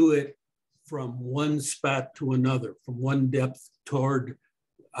do it from one spot to another, from one depth toward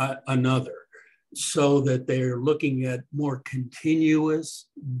another, so that they're looking at more continuous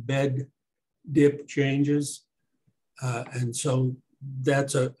bed dip changes. And so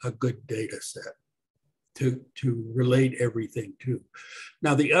that's a good data set to relate everything to.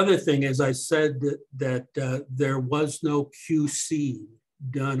 Now, the other thing is I said that there was no QC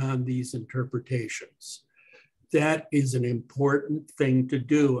done on these interpretations. That is an important thing to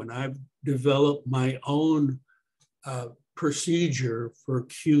do. And I've developed my own procedure for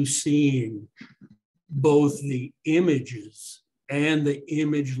QCing both the images and the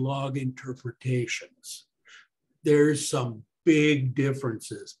image log interpretations. There's some big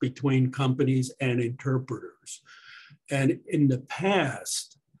differences between companies and interpreters. And in the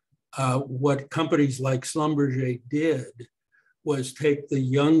past, what companies like Schlumberger did was take the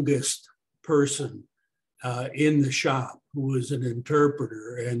youngest person in the shop who was an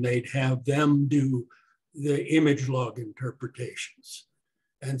interpreter, and they'd have them do the image log interpretations.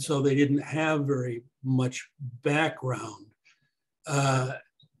 And so they didn't have very much background. For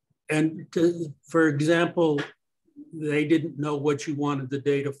example, they didn't know what you wanted the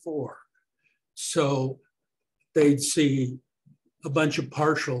data for. So they'd see a bunch of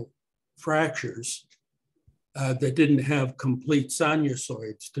partial fractures that didn't have complete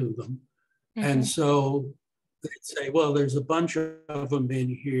sinusoids to them. And so they'd say, well, there's a bunch of them in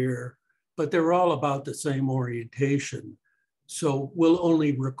here, but they're all about the same orientation. So we'll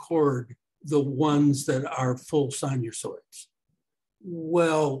only record the ones that are full sinusoids.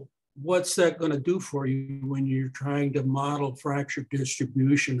 Well, what's that going to do for you when you're trying to model fracture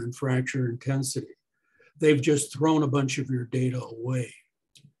distribution and fracture intensity? They've just thrown a bunch of your data away.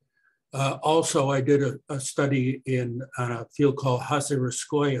 Also, I did a study on a field called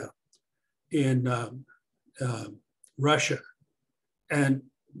Haserovskoye in Russia, and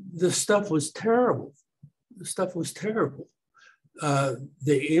the stuff was terrible. The stuff was terrible.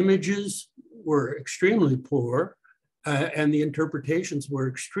 The images were extremely poor, and the interpretations were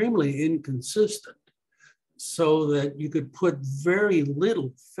extremely inconsistent, so that you could put very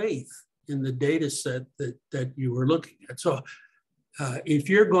little faith in the data set that you were looking at. So if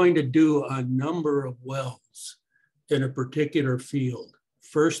you're going to do a number of wells in a particular field,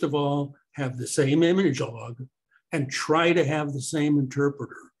 first of all, have the same image log and try to have the same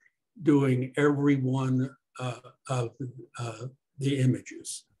interpreter doing every one of the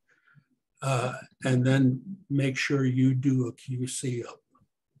images. and then make sure you do a QC up.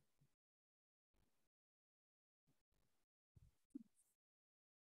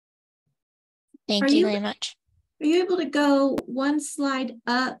 Thank you very much. Are you able to go one slide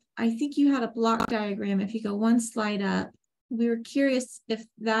up? I think you had a block diagram. If you go one slide up, we were curious if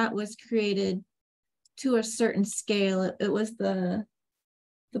that was created to a certain scale. It was the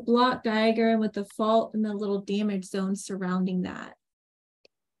block diagram with the fault and the little damage zones surrounding that.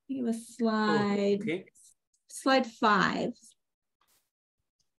 I think it was slide 5.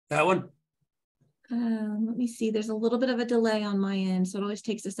 That one? Let me see. There's a little bit of a delay on my end, so it always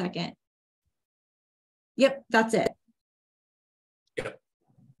takes a second. Yep, that's it. Yep.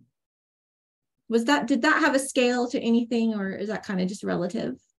 Did that have a scale to anything, or is that kind of just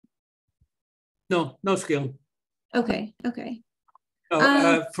relative? No, no scale. Okay, okay.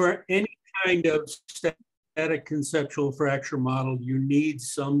 For any kind of static conceptual fracture model, you need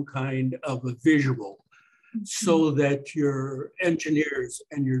some kind of a visual so that your engineers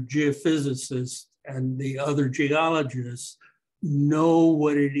and your geophysicists and the other geologists know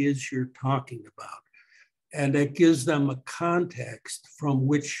what it is you're talking about. And it gives them a context from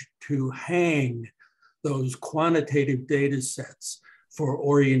which to hang those quantitative data sets for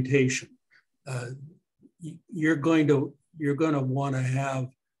orientation. You're going to want to have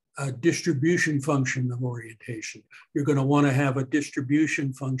a distribution function of orientation. You're going to want to have a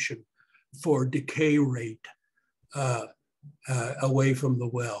distribution function for decay rate away from the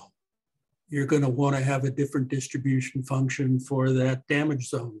well. You're going to want to have a different distribution function for that damage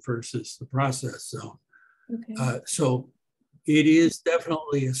zone versus the process zone. Okay. So it is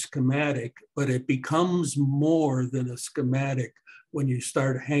definitely a schematic, but it becomes more than a schematic when you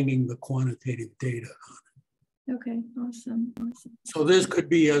start hanging the quantitative data on it. Okay, awesome, awesome. So this could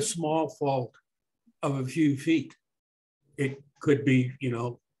be a small fault of a few feet. It could be, you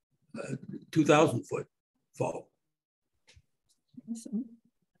know, a 2,000 foot fault. Awesome.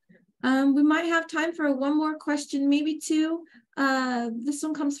 We might have time for one more question, maybe two. This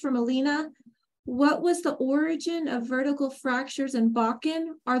one comes from Alina. What was the origin of vertical fractures in Bakken?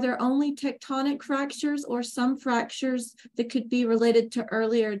 Are there only tectonic fractures or some fractures that could be related to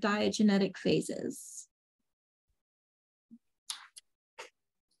earlier diagenetic phases?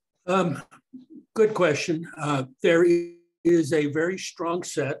 Good question. There is a very strong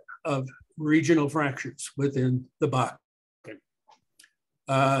set of regional fractures within the Bakken.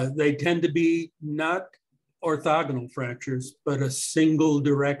 They tend to be not orthogonal fractures, but a single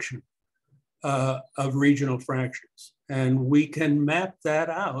direction of regional fractures. And we can map that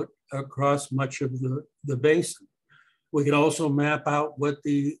out across much of the basin. We can also map out what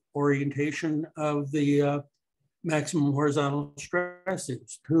the orientation of the maximum horizontal stress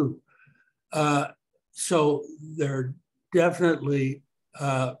is too. So there are definitely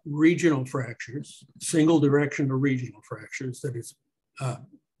regional fractures, single directional regional fractures that is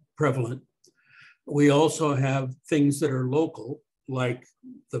prevalent. We also have things that are local, like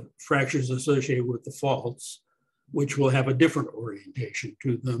the fractures associated with the faults, which will have a different orientation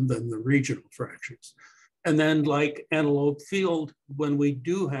to them than the regional fractures. And then like Antelope Field, when we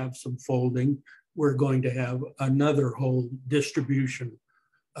do have some folding, we're going to have another whole distribution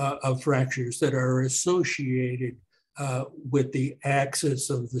of fractures that are associated with the axis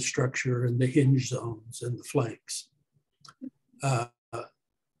of the structure and the hinge zones and the flanks.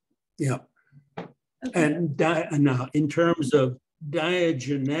 Yeah. Okay. And now in terms of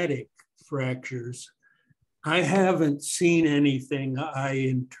diagenetic fractures, I haven't seen anything I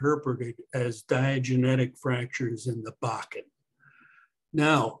interpreted as diagenetic fractures in the Bakken.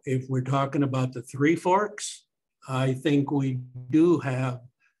 Now, if we're talking about the Three Forks, I think we do have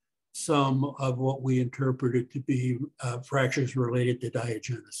some of what we interpreted to be fractures related to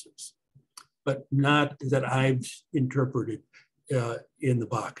diagenesis, but not that I've interpreted in the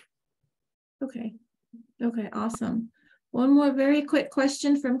Bakken. Okay, okay, awesome. One more very quick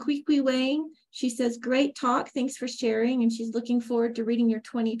question from Kwikwi Wang. She says, great talk, thanks for sharing, and she's looking forward to reading your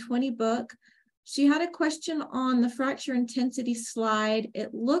 2020 book. She had a question on the fracture intensity slide.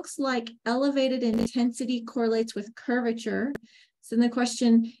 It looks like elevated intensity correlates with curvature. So the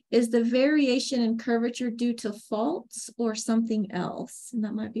question, is the variation in curvature due to faults or something else? And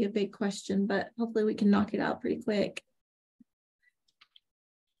that might be a big question, but hopefully we can knock it out pretty quick.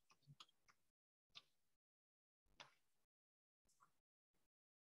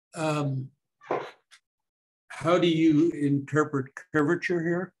 How do you interpret curvature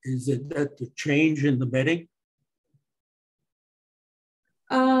here? Is it that the change in the bedding?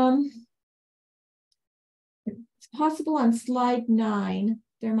 It's possible on slide 9.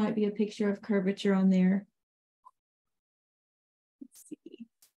 There might be a picture of curvature on there. Let's see.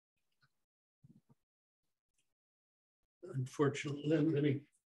 unfortunately, let me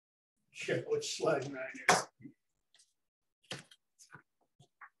check which slide 9 is.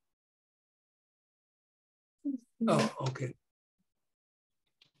 Oh, okay.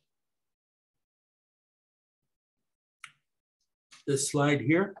 This slide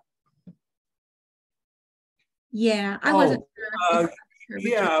here? Yeah, I wasn't sure.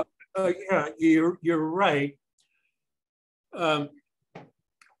 Yeah, you're right.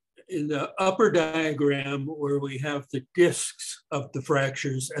 In the upper diagram where we have the disks of the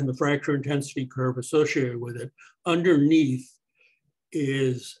fractures and the fracture intensity curve associated with it, underneath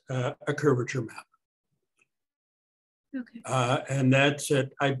is a curvature map. Okay. And that's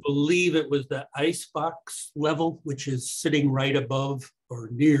at, I believe it was the icebox level, which is sitting right above or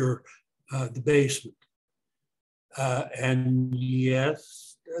near the basement. And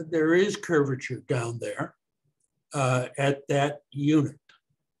yes, there is curvature down there at that unit.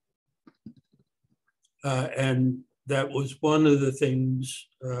 And that was one of the things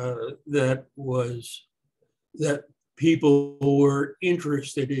that people were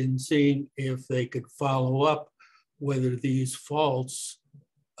interested in seeing if they could follow up whether these faults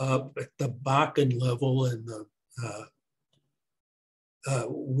up at the Bakken level and the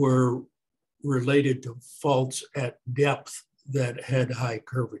were related to faults at depth that had high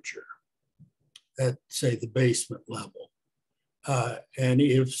curvature at, say, the basement level. And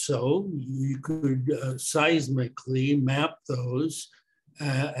if so, you could seismically map those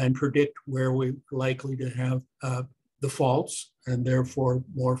and predict where we're likely to have the faults and therefore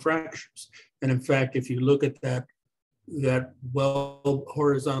more fractures. And in fact, if you look at that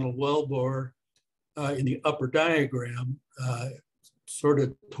horizontal wellbore in the upper diagram, sort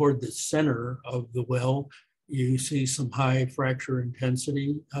of toward the center of the well, you see some high fracture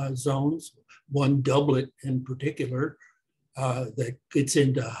intensity zones, one doublet in particular that gets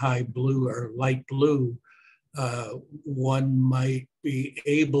into high blue or light blue. One might be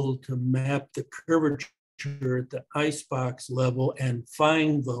able to map the curvature at the icebox level and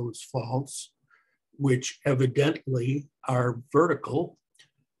find those faults, which evidently are vertical,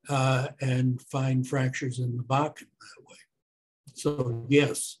 and find fractures in the Bakken that way. So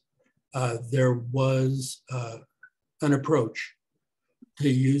yes, there was an approach to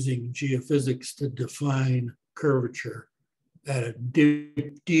using geophysics to define curvature at a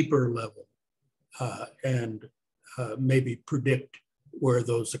deeper level and maybe predict where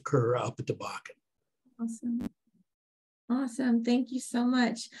those occur up at the Bakken. Awesome. Awesome. Thank you so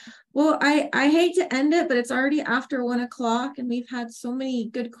much. Well, I hate to end it, but it's already after 1 o'clock and we've had so many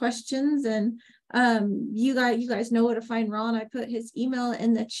good questions, and you guys know where to find Ron. I put his email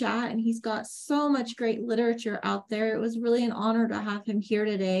in the chat and he's got so much great literature out there. It was really an honor to have him here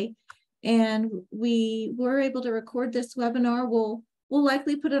today. And we were able to record this webinar. We'll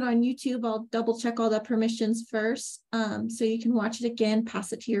likely put it on YouTube. I'll double check all the permissions first, so you can watch it again,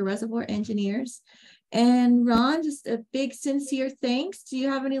 pass it to your reservoir engineers. And Ron, just a big sincere thanks. Do you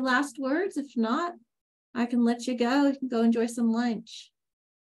have any last words? If not, I can let you go. You can go enjoy some lunch.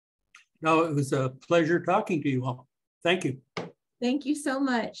 No, it was a pleasure talking to you all. Thank you. Thank you so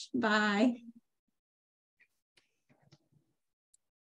much. Bye.